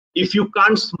If you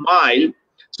can't smile,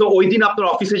 so ওই দিন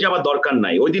আপনার অফিসে যাওয়ার দরকার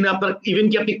নাই, ওই দিন আপনার ইভেন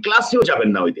কি আপনি ক্লাসেও যাবেন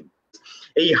না ওই দিন।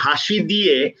 এই হাসি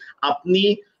দিয়ে আপনি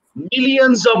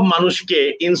মিলিয়নস অফ মানুষকে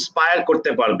ইন্সপায়ার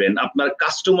করতে পারবেন। আপনার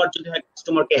কাস্টমার যদি হয়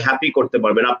কাস্টমারকে হ্যাপি করতে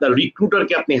পারবেন, আপনার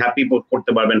রিক্রুটারকে আপনি হ্যাপি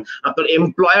করতে পারবেন, আপনার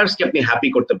এমপ্লয়ার্সকে আপনি হ্যাপি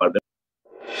করতে পারবেন।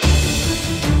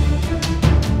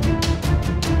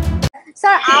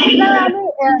 স্যার আপনার আমি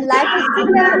লাইফ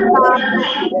স্কিলের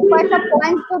কয়েকটা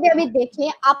পয়েন্ট যদি আমি দেখি,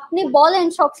 আপনি বলেন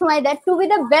সবসময় that two B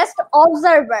the best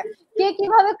observer, কে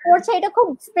কিভাবে করছে এটা খুব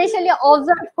স্পেশালি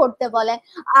অবজার্ভ করতে বলেন।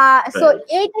 সো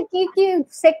এইটা কি কি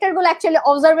সেক্টর গুলো অ্যাকচুয়ালি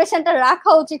অবজারভেশনটা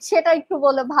রাখা উচিত সেটা একটু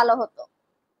বলে ভালো হতো।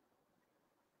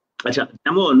 আচ্ছা,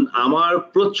 যেমন আমার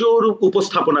প্রচুর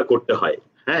উপস্থাপনা করতে হয়,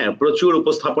 হ্যাঁ প্রচুর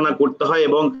উপস্থাপনা করতে হয়,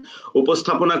 এবং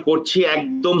উপস্থাপনা করছি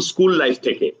একদম স্কুল লাইফ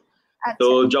থেকে। তো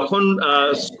যখন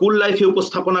স্কুল লাইফে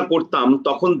উপস্থাপনা করতাম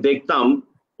তখন দেখতাম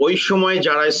ওই সময়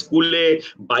যারা স্কুলে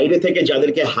বাইরে থেকে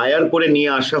যাদেরকে হায়ার করে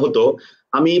নিয়ে আসা হতো,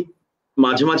 আমি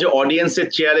মাঝে মাঝে অডিয়েন্সের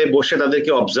চেয়ারে বসে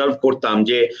তাদেরকে অবজার্ভ করতাম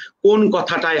যে কোন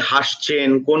কথাটায় হাসছেন,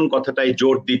 কোন কথাটায়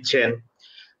জোর দিচ্ছেন।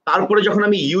 তারপরে যখন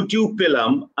আমি ইউটিউব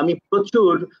পেলাম, আমি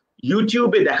প্রচুর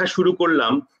ইউটিউবে দেখা শুরু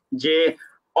করলাম যে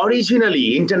অরিজিনালি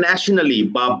ইন্টারন্যাশনালি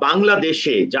বা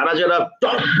বাংলাদেশে যারা যারা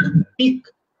top pick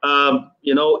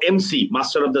MC,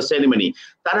 master of the ceremony,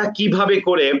 তারা কিভাবে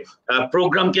করে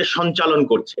প্রোগ্রামকে সঞ্চালন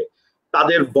করছে,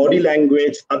 তাদের বডি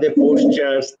ল্যাঙ্গুয়েজ, তাদের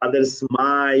পোস্টার্স, তাদের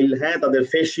স্মাইল, হ্যাঁ তাদের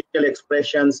ফেসিয়াল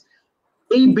এক্সপ্রেশনস,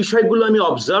 এই বিষয়গুলো আমি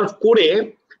অবজার্ভ করে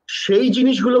সেই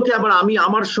জিনিসগুলোকে আবার আমি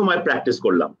আমার সময় প্র্যাকটিস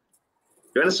করলাম।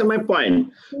 You understand my point?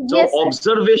 So Yes,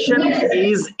 observation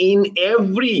is in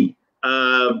every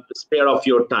sphere of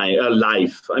your time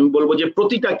life. আমি বলবো যে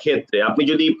প্রতিটা ক্ষেত্রে আপনি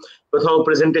যদি কোথাও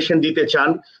প্রেজেন্টেশন দিতে চান,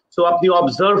 সো আপনি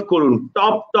অবজার্ভ করুন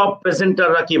টপ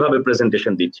প্রেজেন্টাররা কিভাবে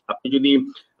প্রেজেন্টেশন দিচ্ছে। আপনি যদি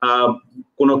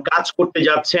কোনো কাজ করতে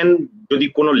যাচ্ছেন, যদি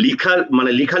কোনো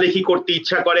লেখালেখি করতে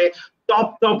ইচ্ছা করে,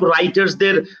 টপ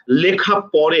রাইটার্সদের লেখা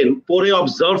পড়ে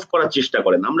অবজার্ভ করার চেষ্টা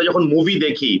করেন। আমরা যখন মুভি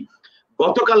দেখি,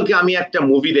 গতকালকে আমি একটা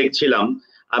মুভি দেখছিলাম,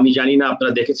 আমি জানি না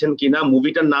আপনারা দেখেছেন কিনা,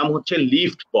 মুভিটার নাম হচ্ছে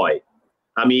লিফট বয়।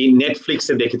 আমি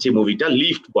নেটফ্লিক্সে দেখেছি মুভিটা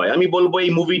লিফট বয়। আমি বলবো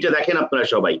এই মুভিটা দেখেন আপনারা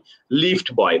সবাই, লিফট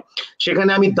বয়।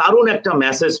 সেখানে আমি দারুণ একটা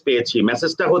মেসেজ পেয়েছি।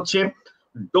 মেসেজটা হচ্ছে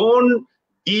don't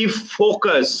give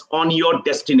focus on your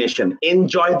destination,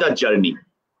 enjoy the journey.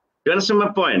 You understand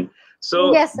my point? So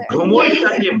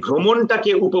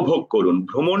ভ্রমণটাকে উপভোগ করুন,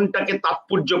 ভ্রমণটাকে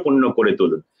তাৎপর্যপূর্ণ করে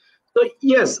তুলুন। So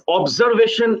yes,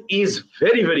 observation is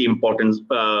very very important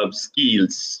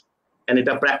skills, and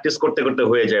এটা প্র্যাকটিস করতে করতে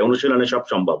হয়ে যায়, অনুশীলনে সব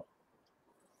সম্ভব।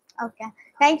 ওকে,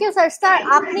 থ্যাংক ইউ স্যার। স্যার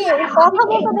আপনি কথা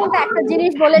বলতে বলতে একটা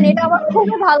জিনিস বলেন, এটা আমার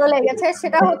খুবই ভালো লেগেছে।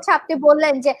 সেটা হচ্ছে আপনি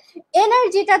বললেন যে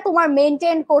এনার্জিটা তোমার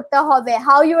মেনটেন করতে হবে,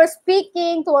 হাউ ইউ আর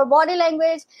স্পিকিং, তোমার body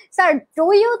language. Sir do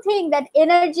you think that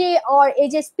energy or এই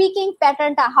যে স্পিকিং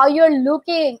প্যাটার্নটা, how you are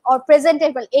looking or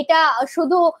presentable, এটা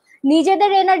শুধু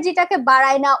নিজেদের এনার্জিটাকে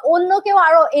বাড়ায় না, অন্যকেও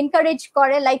আরো এনকারেজ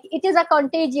করে, like it is a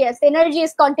contagious, energy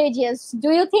is contagious. Do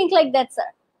you think like that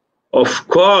sir?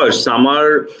 Of course, আমার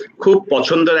খুব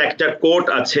পছন্দের একটা কোট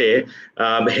আছে,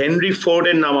 হেনরি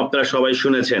ফোর্ডের নাম আপনারা সবাই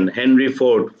শুনেছেন। হেনরি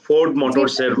ফোর্ড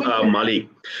মোটরসের মালিক।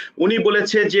 উনি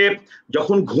বলেছে যে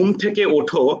যখন ঘুম থেকে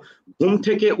ওঠো, ঘুম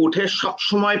থেকে উঠে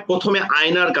সবসময় প্রথমে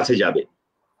আয়নার কাছে যাবে,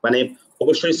 মানে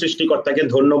অবশ্যই সৃষ্টিকর্তাকে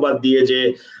ধন্যবাদ দিয়ে যে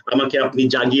আমাকে আপনি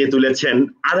জাগিয়ে তুলেছেন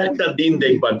আর একটা দিন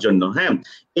দেখবার জন্য, হ্যাঁ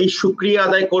এই শুকরিয়া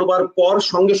আদায় করবার পর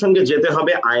সঙ্গে সঙ্গে যেতে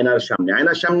হবে আয়নার সামনে।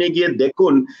 আয়নার সামনে গিয়ে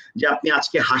দেখুন যে আপনি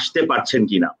আজকে হাসতে পারছেন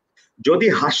কিনা। যদি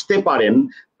হাসতে পারেন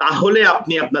তাহলে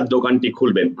আপনি আপনার দোকানটি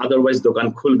খুলবেন, আদারওয়াইজ দোকান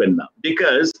খুলবেন না।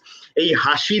 বিকজ এই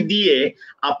হাসি দিয়ে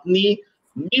আপনি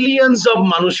মিলিয়নস অফ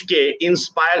মানুষকে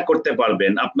ইন্সপায়ার করতে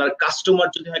পারবেন। আপনার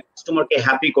কাস্টমার যদি হয় কাস্টমারকে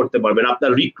হ্যাপি করতে পারবেন,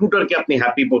 আপনার রিক্রুটারকে আপনি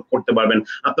হ্যাপি করতে পারবেন,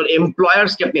 আপনার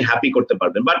এমপ্লয়ার্সকে আপনি হ্যাপি করতে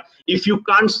পারবেন। But if you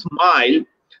can't smile,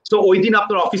 so ওই দিন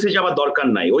আপনার অফিসে যাওয়ার দরকার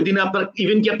নাই, ওই দিন আপনার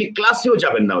ইভেন কি আপনি ক্লাসেও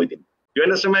যাবেন না ওই দিন। You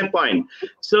understand my point?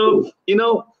 So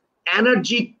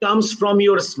energy comes from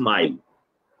your smile.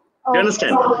 You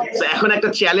understand? So এখন একটা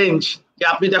চ্যালেঞ্জ যে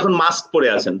আপনি তো এখন মাস্ক পরে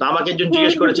আছেন, তো আমাকে একজন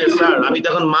জিজ্ঞেস করেছে, স্যার আমি তো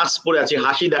এখন মাস্ক পরে আছি,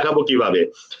 হাসি দেখাবো কিভাবে?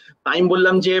 আমি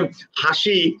বললাম যে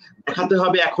হাসি দেখাতে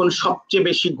হবে এখন সবচেয়ে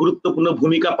বেশি গুরুত্বপূর্ণ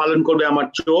ভূমিকা পালন করবে আমার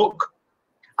চোখ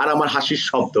আর আমার হাসির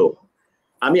শব্দ।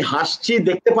 আমি হাসছি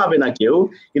দেখতে পাবে না কেউ,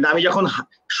 কিন্তু আমি যখন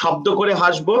শব্দ করে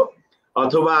হাসবো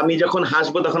অথবা আমি যখন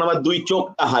হাসবো তখন আমার দুই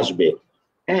চোখটা হাসবে,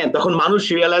 হ্যাঁ তখন মানুষ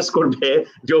রিয়ালাইজ করবে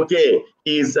যে ওকে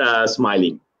he is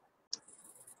smiling.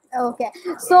 Okay,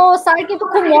 so sir কিন্তু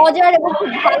খুব মজার এবং খুব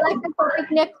ভালো একটা টপিক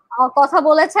নিয়ে কথা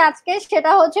বলেছে আজকে,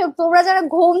 সেটা হচ্ছে তোমরা যারা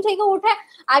ঘুম থেকে উঠে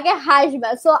আগে হাসবে।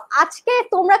 সো আজকে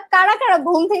তোমরা কারা কারা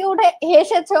ঘুম থেকে উঠে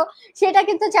হেসেছো সেটা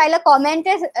কিন্তু চাইলে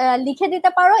কমেন্টে লিখে দিতে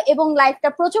পারো, এবং লাইভটা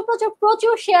প্রচুর প্রচুর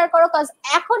প্রচুর শেয়ার করো, কাজ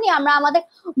এখনই আমরা আমাদের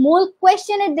মূল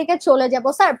কোয়েশ্চেনের দিকে চলে যাব।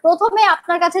 স্যার, প্রথমে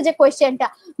আপনার কাছে যে কোয়েশ্চেনটা,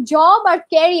 জব আর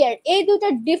ক্যারিয়ার, এই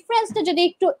দুইটার ডিফারেন্সটা যদি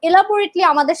একটু এলাবোরেটলি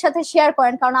আমাদের সাথে শেয়ার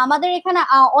করেন, কারণ আমাদের এখানে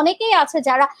অনেকেই আছে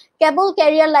যারা কেবল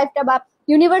ক্যারিয়ার লাইফটা বা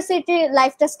ইউনিভার্সিটি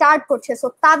লাইফটা স্টার্ট করছে, সো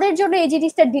তাদের জন্য এই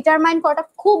জিনিসটা ডিটারমাইন করাটা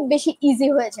খুব বেশি ইজি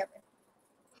হয়ে যাবে।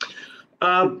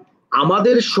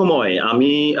 আমাদের সময়,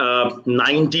 আমি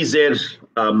 90s এর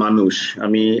মানুষ,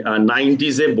 আমি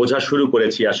 90s এ বোঝা শুরু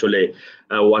করেছি আসলে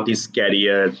what is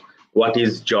career, what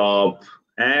is job,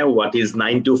 what is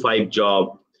 9 to 5 job.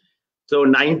 তো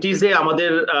 90s এ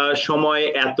আমাদের সময়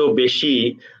এত বেশি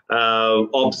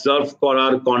অবজার্ভ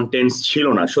করার কন্টেন্টস ছিল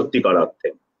না সত্যিকার অর্থে।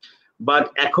 বাট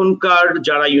এখনকার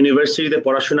যারা ইউনিভার্সিটিতে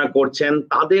পড়াশোনা করছেন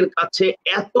তাদের কাছে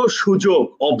এত সুযোগ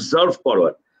অবজার্ভ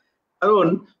করার, কারণ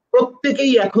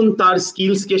প্রত্যেকেই এখন তার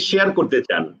স্কিলস কে শেয়ার করতে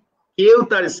চান। কেউ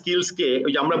তার স্কিলস কে,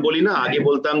 ওই যে আমরা বলি না, আগে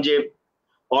বলতাম যে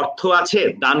অর্থ আছে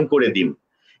দান করে দিন,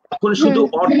 এখন শুধু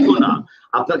অর্থ না,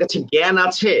 আপনার কাছে জ্ঞান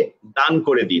আছে দান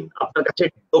করে দিন, আপনার কাছে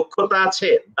দক্ষতা আছে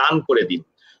দান করে দিন।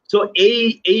 তো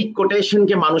এই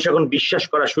কোটেশনকে মানুষ এখন বিশ্বাস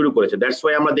করা শুরু করেছে। দ্যাটস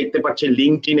ওয়াই আমরা দেখতে পাচ্ছি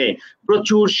লিঙ্কডইনে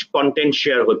প্রচুর কন্টেন্ট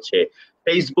শেয়ার হচ্ছে,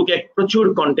 ফেসবুকে প্রচুর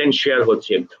কন্টেন্ট শেয়ার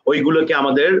হচ্ছে। ওইগুলোকে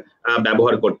আমাদের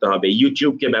ব্যবহার করতে হবে,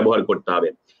 ইউটিউবকে ব্যবহার করতে হবে।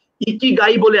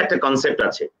 ইকিগাই বলে একটা কনসেপ্ট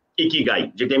আছে, ইকিগাই,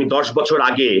 যেটা আমি 10 বছর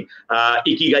আগে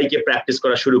ইকিগাইকে প্র্যাকটিস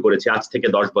করা শুরু করেছি, আজ থেকে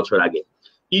 10 বছর আগে।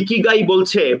 ইকিগাই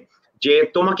বলছে যে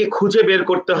তোমাকে খুঁজে বের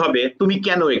করতে হবে তুমি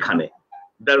কেন এখানে,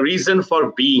 দ্য রিজন ফর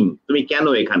বিইং, তুমি কেন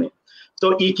এখানে। তো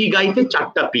ইকিগাইতে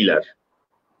 4টা পিলার।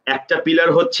 একটা পিলার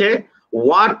হচ্ছে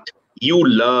what you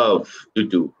love to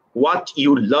do, what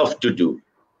you love to do.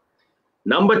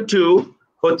 Number 2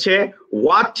 হচ্ছে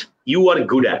what you R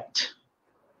good at.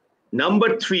 Number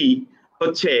 3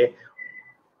 হচ্ছে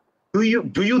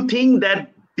do you think that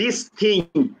this thing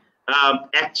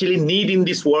actually need in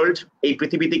this world, এই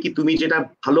পৃথিবীতে কি তুমি যেটা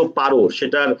ভালো পারো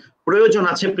সেটার প্রয়োজন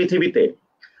আছে পৃথিবীতে।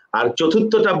 আর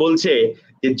চতুর্থটা বলছে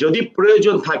যে যদি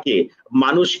প্রয়োজন থাকে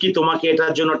মানুষ কি তোমাকে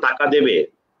এটার জন্য টাকা দেবে।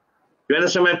 You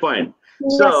understand my point?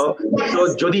 So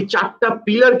যদি 4টা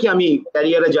পিলারকে, আমি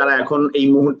ক্যারিয়ারে যারা এখন এই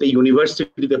মুহূর্তে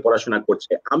ইউনিভার্সিটিতে পড়াশোনা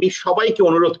করছে, আমি সবাইকে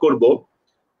অনুরোধ করব,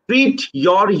 treat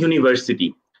your university,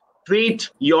 treat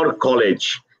your college,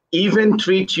 even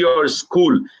treat your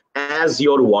school as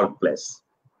your workplace.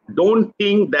 Don't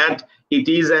think that it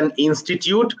is an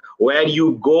institute where you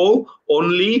go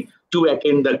only to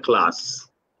attend the class.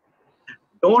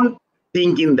 Don't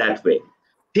think in that way.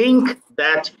 Think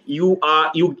that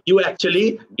you actually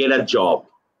get a job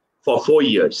for 4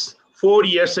 years. 4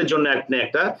 years এর জন্য আপনি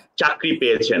একটা চাকরি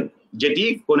পেয়েছেন, যেটি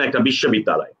কোন একটা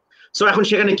বিশ্ববিদ্যালয়। সো এখন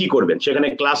সেখানে কি করবেন? সেখানে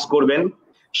ক্লাস করবেন,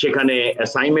 সেখানে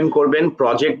অ্যাসাইনমেন্ট করবেন,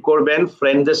 প্রজেক্ট করবেন,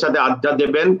 ফ্রেন্ডদের সাথে আড্ডা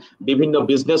দেবেন, বিভিন্ন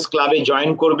বিজনেস ক্লাবে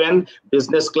জয়েন করবেন,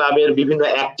 বিজনেস ক্লাবের বিভিন্ন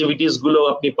অ্যাক্টিভিটিস গুলো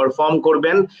আপনি পারফর্ম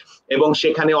করবেন, এবং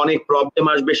সেখানে অনেক প্রবলেম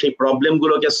আসবে, সেই প্রবলেম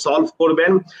গুলোকে সলভ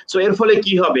করবেন। সো এর ফলে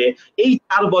কি হবে, এই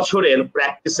 4 বছরের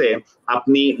প্র্যাকটিসে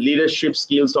আপনি লিডারশিপ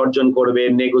স্কিলস অর্জন করবেন,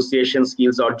 নেগোসিয়েশন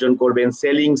স্কিলস অর্জন করবেন,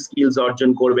 সেলিং স্কিলস অর্জন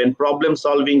করবেন, প্রবলেম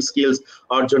সলভিং স্কিলস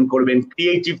অর্জন করবেন,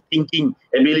 ক্রিয়েটিভ থিঙ্কিং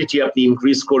এবিলিটি আপনি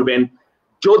ইনক্রিজ করবেন।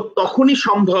 তখনই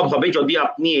সম্ভব হবে যদি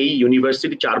আপনি এই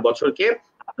ইউনিভার্সিটি 4 বছরকে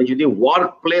আপনি যদি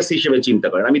ওয়ার্ক প্লেস হিসেবে চিন্তা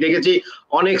করেন। আমি দেখেছি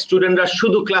অনেক স্টুডেন্টরা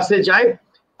শুধু ক্লাসে যায়,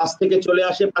 ক্লাস থেকে চলে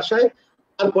আসে বাসায়,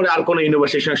 তারপরে আর কোনো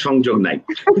ইউনিভার্সিটির সংযোগ নাই।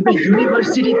 কিন্তু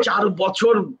ইউনিভার্সিটি 4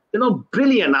 বছর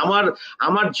ব্রিলিয়ান্ট।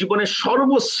 আমার জীবনের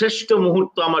সর্বশ্রেষ্ঠ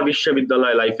মুহূর্ত আমার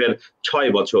বিশ্ববিদ্যালয় লাইফের 6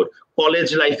 বছর, কলেজ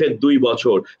লাইফের 2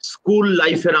 বছর, স্কুল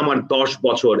লাইফের আমার 10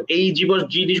 বছর। এই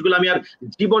জিনিসগুলো আমি আর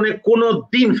জীবনে কোনো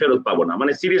দিন ফেরত পাবো না,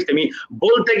 মানে সিরিয়াসলি আমি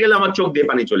বলতে গেলে আমার চোখ দিয়ে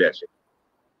পানি চলে আসে।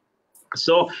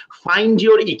 So find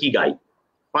your ikigai,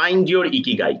 find your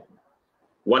ikigai,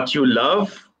 what you love,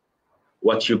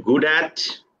 what you're good at,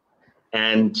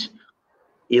 and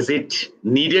is it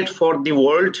needed for the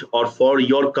world or for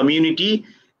your community,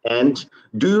 and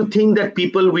do you think that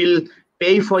people will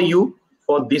pay for you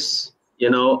for this,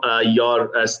 your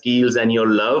skills and your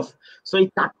love? So এই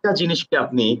 4টা জিনিসকে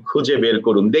আপনি খুঁজে বের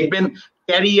করুন, দেখবেন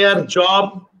career, job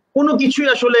কোনো কিছুই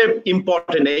আসলে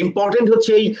ইম্পর্টেন্ট নেই, ইম্পর্টেন্ট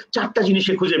হচ্ছে এই 4টা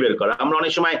জিনিসকে খুঁজে বের করা। আমরা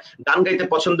অনেক সময় গান গাইতে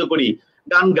পছন্দ করি,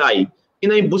 গান গাই,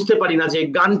 কিন্তু আমি বুঝতে পারি না যে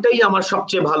গানটাই আমার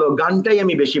সবচেয়ে ভালো, গানটাই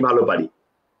আমি বেশি ভালো পারি।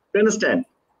 You understand?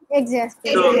 Exactly.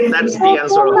 So that's the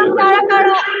answer of your question.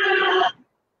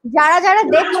 যারা যারা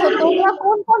দেখছো তোমরা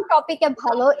কোন কোন টপিকে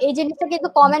ভালো এই জিনিসটা কিন্তু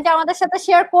কমেন্টে আমাদের সাথে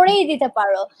শেয়ার করেই দিতে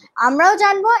পারো, আমরাও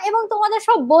জানবো এবং তোমাদের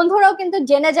সব বন্ধুরাও কিন্তু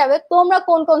জেনে যাবে তোমরা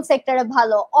কোন কোন সেক্টরে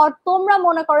ভালো, আর তোমরা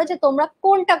মনে করো যে তোমরা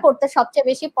কোনটা করতে সবচেয়ে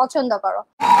বেশি পছন্দ করো।